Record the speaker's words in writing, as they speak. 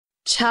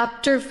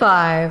Chapter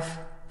 5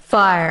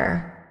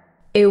 Fire.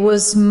 It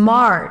was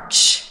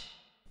March.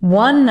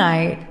 One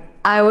night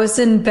I was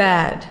in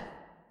bed,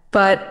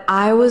 but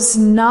I was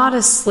not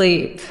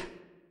asleep.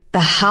 The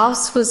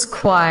house was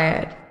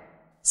quiet.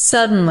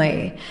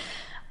 Suddenly,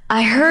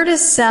 I heard a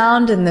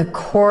sound in the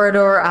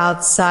corridor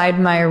outside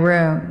my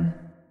room.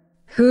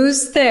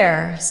 "Who's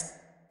there?"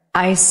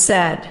 I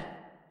said.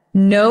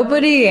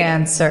 Nobody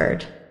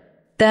answered.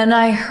 Then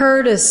I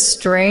heard a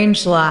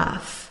strange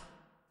laugh.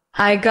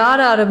 I got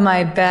out of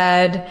my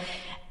bed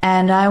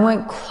and I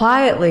went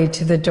quietly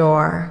to the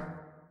door.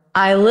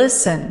 I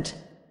listened.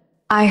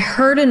 I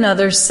heard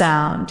another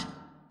sound.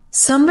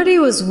 Somebody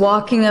was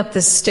walking up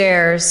the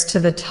stairs to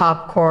the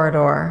top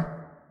corridor.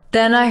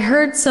 Then I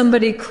heard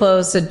somebody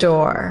close a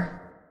door.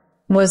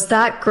 Was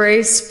that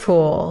Grace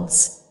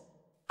Poole's?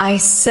 I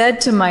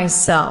said to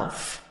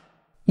myself,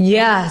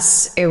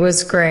 yes, it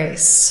was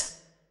Grace.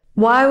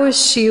 Why was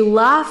she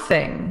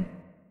laughing?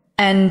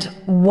 And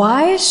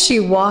why is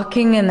she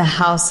walking in the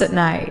house at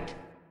night?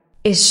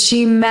 Is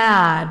she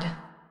mad?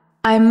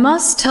 I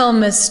must tell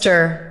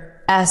Mr.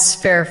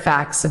 S.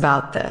 Fairfax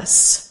about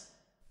this.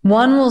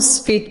 One will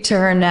speak to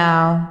her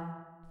now.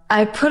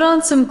 I put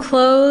on some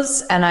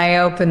clothes and I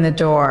opened the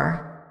door.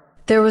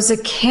 There was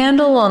a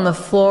candle on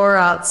the floor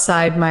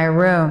outside my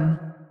room.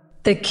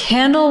 The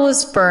candle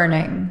was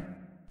burning.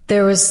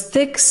 There was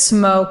thick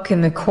smoke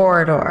in the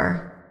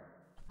corridor.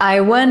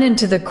 I went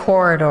into the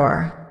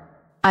corridor.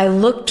 I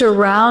looked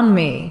around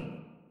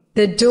me.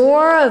 The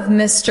door of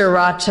Mr.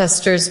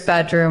 Rochester's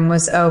bedroom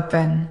was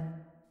open,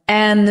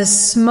 and the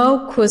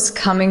smoke was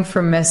coming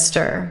from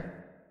Mr.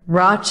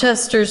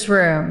 Rochester's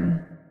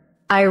room.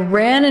 I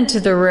ran into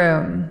the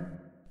room.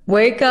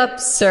 "Wake up,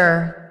 sir."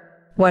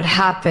 "What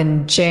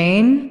happened,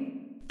 Jane?"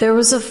 "There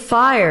was a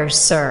fire,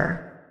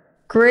 sir.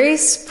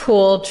 Grace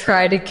Poole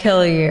tried to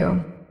kill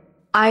you."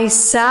 I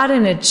sat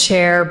in a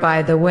chair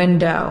by the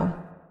window.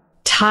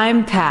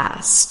 Time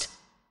passed.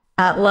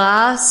 At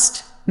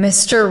last,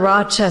 Mr.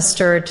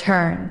 Rochester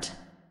returned.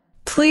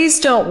 "Please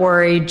don't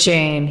worry,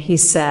 Jane," he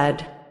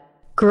said.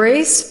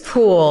 "Grace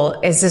Poole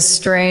is a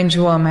strange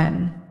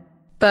woman,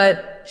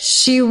 but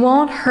she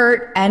won't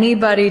hurt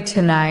anybody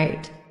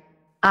tonight."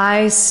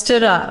 I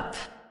stood up.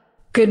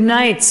 "Good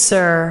night,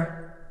 sir,"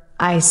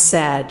 I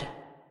said.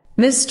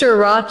 Mr.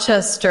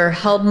 Rochester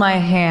held my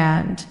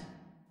hand.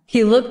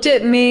 He looked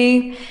at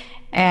me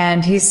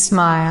and he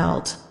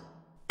smiled.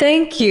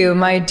 "Thank you,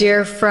 my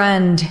dear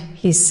friend,"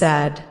 he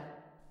said.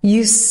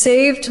 "You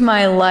saved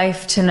my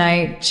life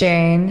tonight,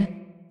 Jane."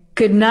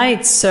 "Good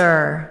night,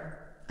 sir,"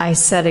 I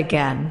said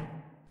again.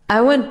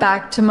 I went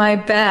back to my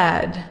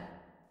bed.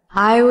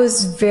 I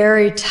was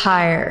very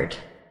tired,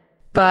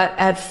 but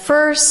at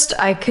first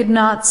I could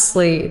not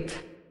sleep.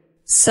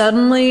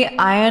 Suddenly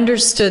I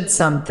understood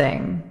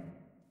something.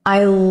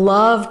 I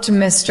loved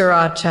Mr.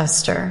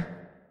 Rochester.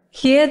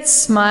 He had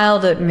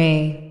smiled at me.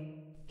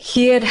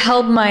 He had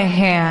held my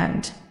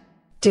hand.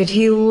 Did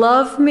he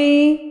love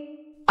me?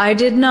 I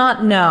did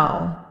not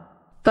know,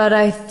 but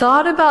I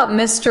thought about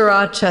Mr.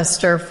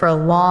 Rochester for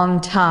a long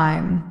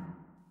time.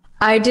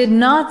 I did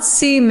not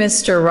see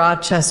Mr.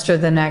 Rochester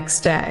the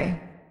next day.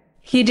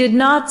 He did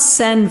not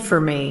send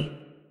for me.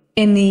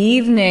 In the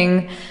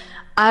evening,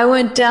 I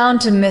went down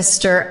to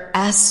Mr.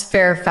 S.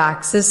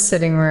 Fairfax's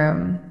sitting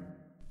room.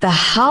 The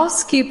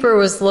housekeeper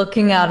was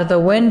looking out of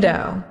the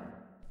window.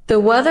 "The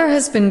weather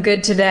has been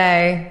good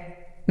today,"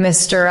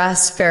 Mr.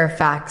 S.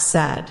 Fairfax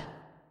said.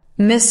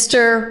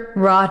 Mr.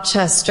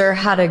 Rochester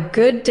had a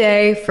good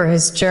day for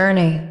his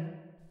journey.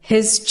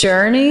 "His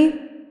journey?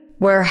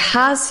 Where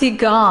has he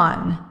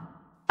gone?"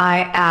 I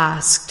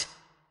asked.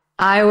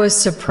 I was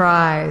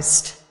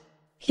surprised.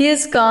 "He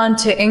has gone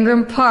to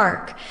Ingram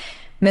Park,"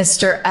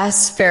 Mr.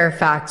 S.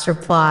 Fairfax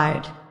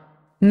replied.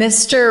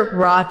 "Mr.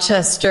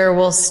 Rochester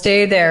will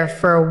stay there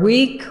for a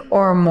week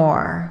or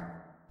more.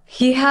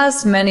 He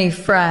has many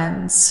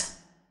friends.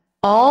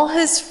 All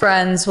his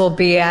friends will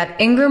be at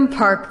Ingram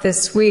Park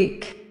this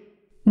week."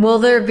 "Will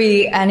there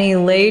be any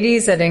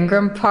ladies at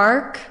Ingram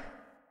Park?"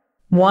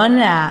 one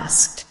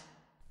asked.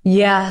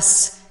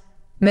 "Yes,"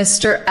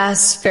 Mr.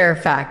 S.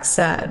 Fairfax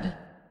said.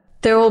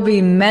 "There will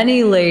be many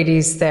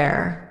ladies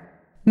there.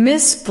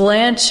 Miss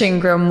Blanche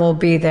Ingram will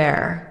be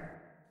there.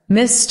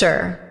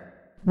 Mr.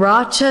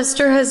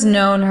 Rochester has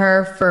known her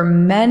for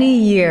many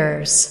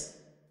years.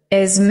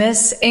 Is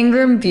Miss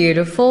Ingram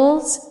beautiful?"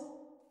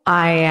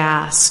 I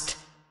asked.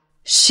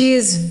 "She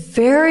is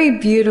very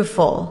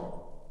beautiful,"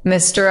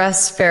 Mr.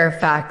 S.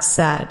 Fairfax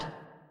said.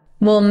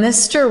 "Will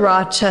Mr.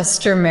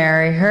 Rochester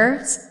marry her?"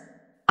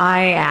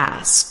 I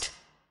asked.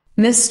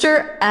 Mr.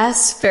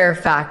 S.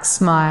 Fairfax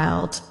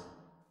smiled.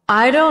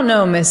 "I don't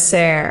know, Miss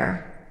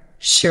Eyre,"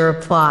 she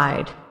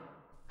replied.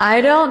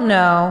 "I don't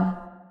know."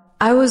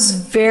 I was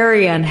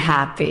very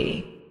unhappy.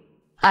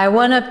 I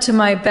went up to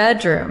my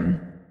bedroom.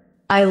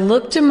 I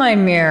looked in my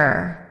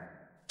mirror.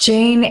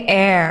 "Jane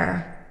Eyre,"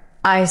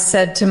 I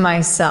said to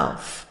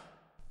myself,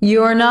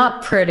 "you are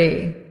not pretty,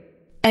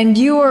 and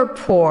you are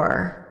poor.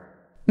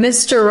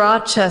 Mr.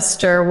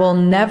 Rochester will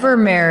never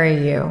marry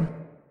you.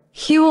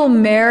 He will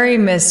marry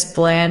Miss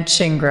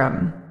Blanche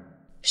Ingram.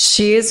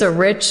 She is a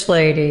rich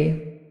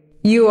lady.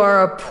 You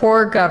are a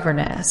poor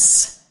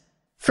governess.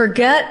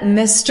 Forget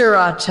Mr.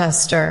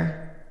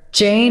 Rochester,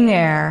 Jane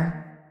Eyre.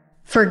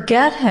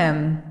 Forget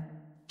him.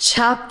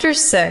 Chapter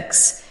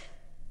 6.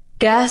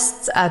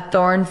 Guests at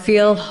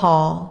Thornfield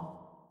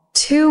Hall.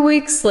 2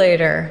 weeks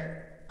later,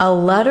 a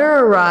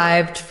letter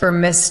arrived for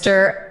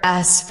Mr.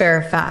 S.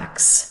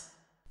 Fairfax.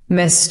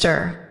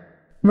 Mr.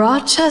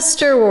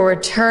 Rochester will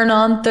return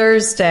on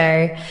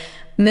Thursday,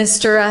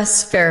 Mr.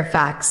 S.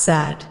 Fairfax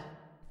said.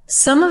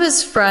 Some of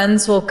his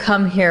friends will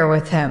come here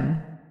with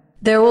him.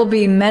 There will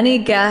be many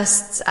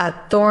guests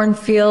at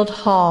Thornfield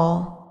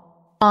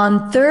Hall.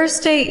 On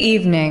Thursday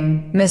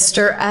evening,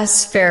 Mr.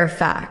 S.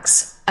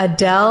 Fairfax,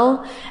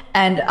 Adele,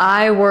 and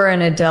I were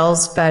in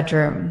Adele's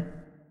bedroom.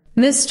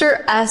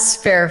 Mr. S.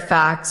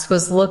 Fairfax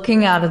was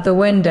looking out of the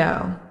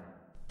window.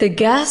 The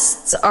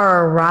guests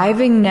are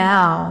arriving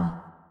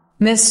now,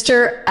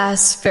 Mr.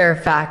 S.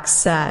 Fairfax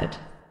said.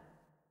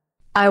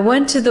 I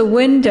went to the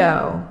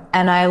window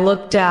and I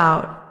looked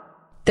out.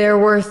 There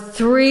were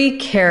 3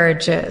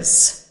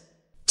 carriages.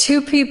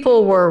 2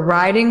 people were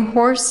riding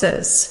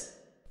horses.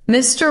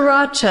 Mr.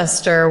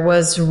 Rochester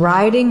was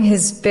riding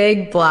his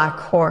big black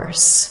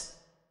horse.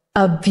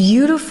 A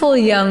beautiful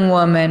young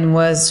woman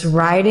was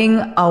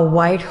riding a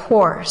white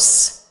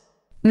horse.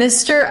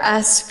 Mr.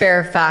 S.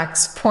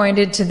 Fairfax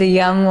pointed to the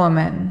young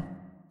woman.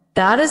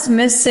 That is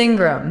Miss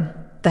Ingram,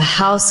 the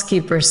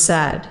housekeeper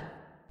said.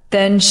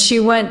 Then she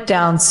went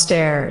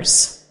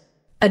downstairs.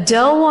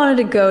 Adele wanted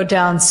to go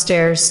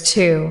downstairs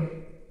too.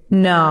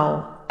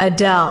 No,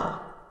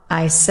 Adele,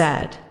 I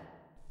said.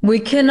 We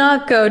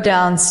cannot go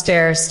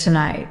downstairs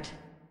tonight.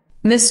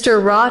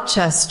 Mr.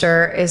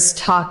 Rochester is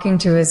talking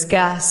to his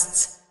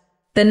guests.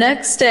 The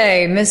next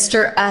day,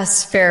 Mr.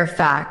 S.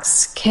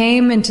 Fairfax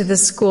came into the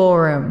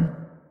schoolroom.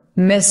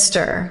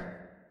 Mr.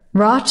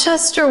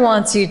 Rochester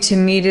wants you to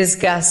meet his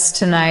guests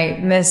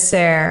tonight, Miss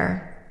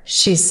Eyre,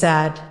 she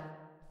said.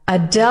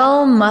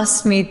 Adele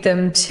must meet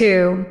them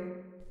too.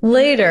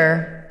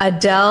 Later,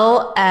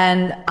 Adele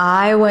and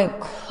I went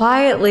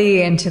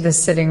quietly into the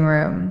sitting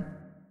room.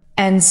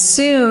 And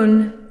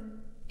soon,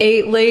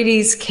 8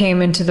 ladies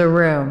came into the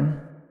room.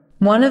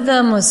 One of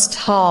them was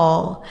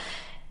tall,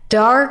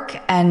 dark,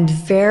 and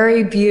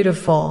very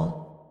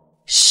beautiful.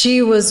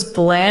 She was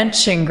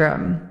Blanche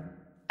Ingram.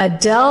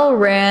 Adele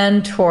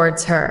ran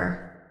towards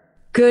her.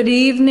 Good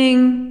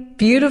evening,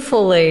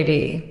 beautiful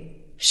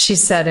lady, she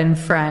said in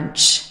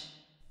French.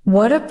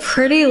 What a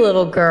pretty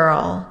little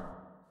girl,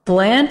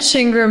 Blanche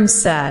Ingram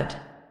said.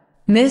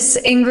 Miss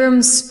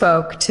Ingram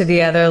spoke to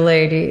the other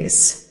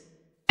ladies,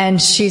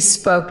 and she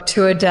spoke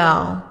to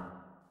Adele,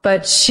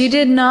 but she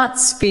did not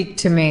speak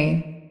to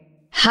me.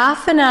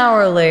 Half an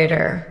hour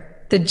later,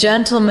 the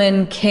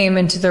gentleman came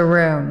into the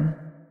room.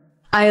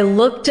 I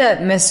looked at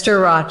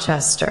Mr.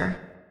 Rochester.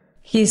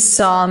 He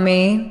saw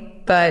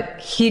me, but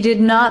he did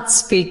not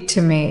speak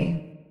to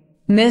me.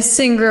 Miss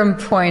Ingram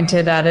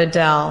pointed at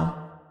Adele.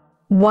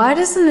 Why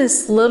doesn't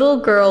this little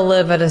girl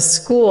live at a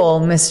school,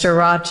 Mr.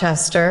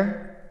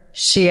 Rochester?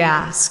 She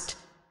asked.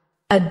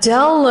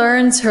 Adele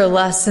learns her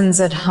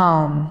lessons at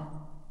home,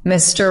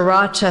 Mr.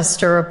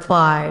 Rochester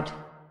replied.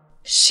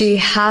 She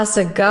has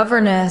a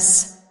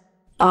governess.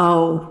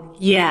 Oh,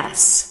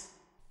 yes.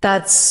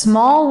 That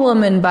small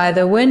woman by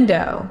the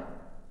window,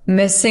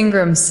 Miss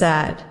Ingram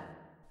said.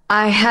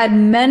 I had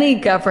many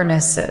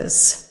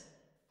governesses.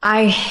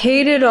 I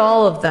hated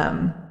all of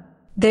them.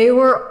 They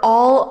were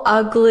all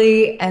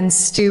ugly and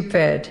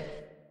stupid.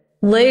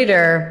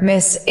 Later,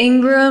 Miss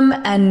Ingram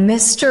and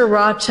Mr.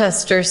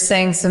 Rochester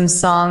sang some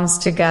songs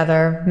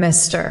together.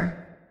 Mr.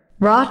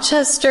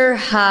 Rochester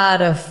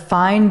had a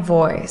fine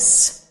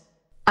voice.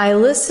 I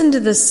listened to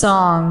the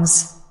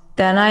songs,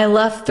 then I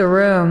left the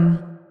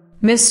room.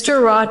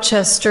 Mr.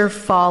 Rochester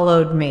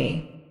followed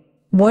me.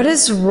 What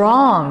is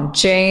wrong,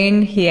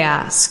 Jane? He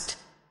asked.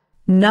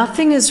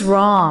 Nothing is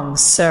wrong,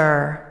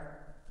 sir,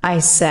 I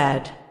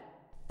said.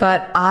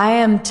 But I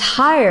am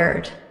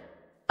tired.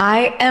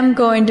 I am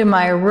going to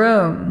my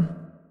room.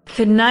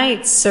 Good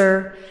night,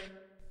 sir.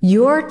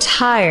 You're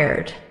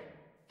tired.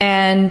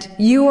 And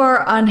you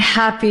are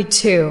unhappy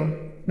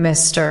too,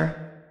 Mr.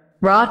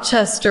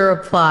 Rochester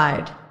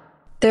replied.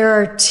 There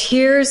are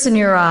tears in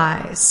your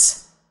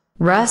eyes.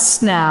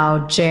 Rest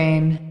now,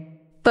 Jane.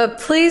 But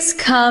please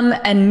come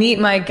and meet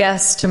my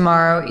guests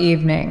tomorrow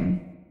evening.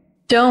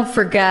 Don't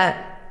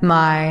forget,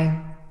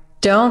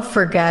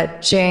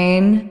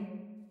 Jane.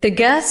 The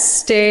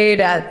guests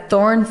stayed at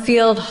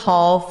Thornfield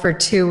Hall for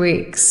 2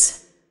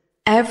 weeks.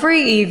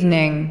 Every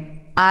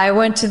evening, I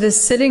went to the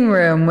sitting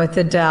room with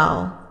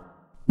Adele.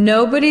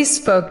 Nobody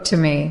spoke to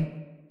me.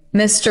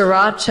 Mr.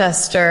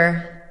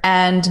 Rochester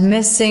and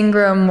Miss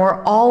Ingram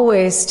were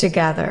always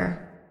together.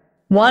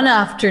 One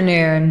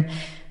afternoon,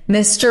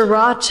 Mr.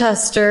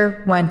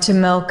 Rochester went to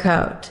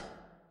Millcote.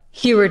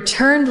 He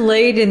returned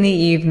late in the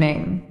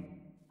evening.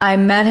 I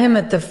met him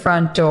at the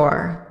front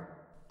door.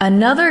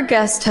 Another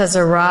guest has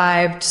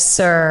arrived,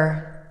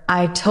 sir,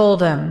 I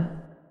told him.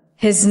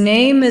 His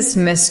name is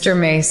Mr.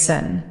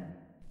 Mason.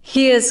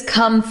 He has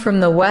come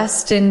from the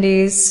West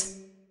Indies.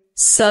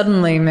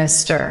 Suddenly,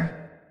 Mr.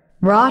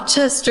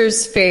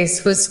 Rochester's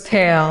face was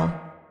pale.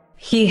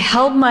 He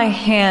held my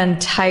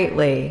hand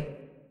tightly.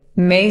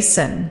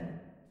 Mason,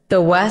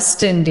 the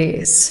West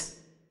Indies.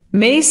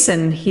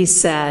 Mason, he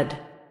said.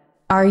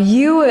 Are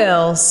you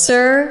ill,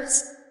 sir?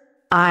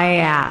 I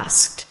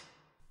asked.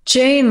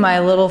 Jane, my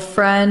little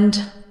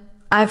friend,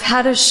 I've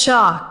had a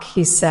shock,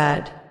 he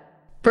said.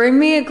 Bring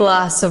me a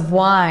glass of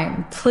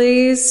wine,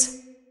 please.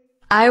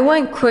 I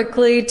went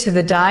quickly to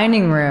the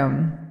dining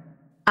room.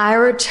 I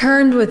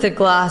returned with a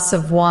glass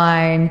of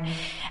wine,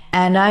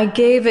 and I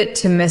gave it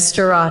to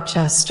Mr.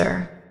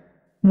 Rochester.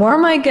 What are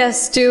my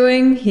guests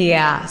doing? He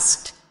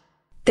asked.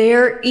 They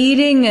are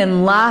eating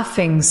and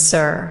laughing,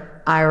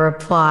 sir, I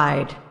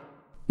replied.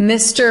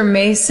 Mr.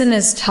 Mason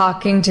is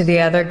talking to the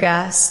other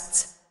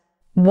guests.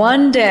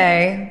 One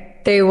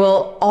day they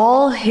will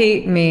all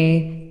hate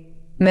me,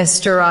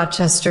 Mr.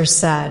 Rochester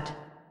said.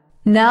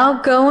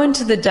 Now go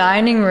into the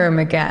dining room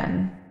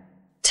again.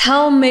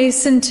 Tell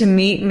Mason to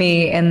meet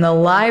me in the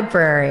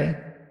library.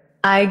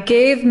 I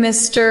gave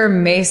Mr.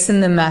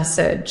 Mason the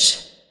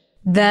message.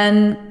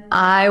 Then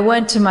I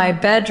went to my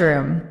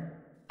bedroom.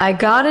 I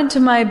got into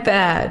my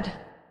bed.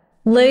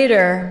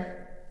 Later,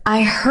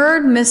 I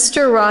heard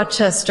Mr.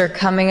 Rochester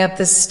coming up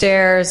the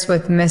stairs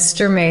with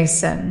Mr.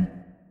 Mason.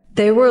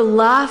 They were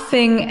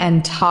laughing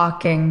and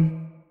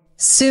talking.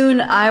 Soon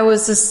I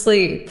was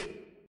asleep.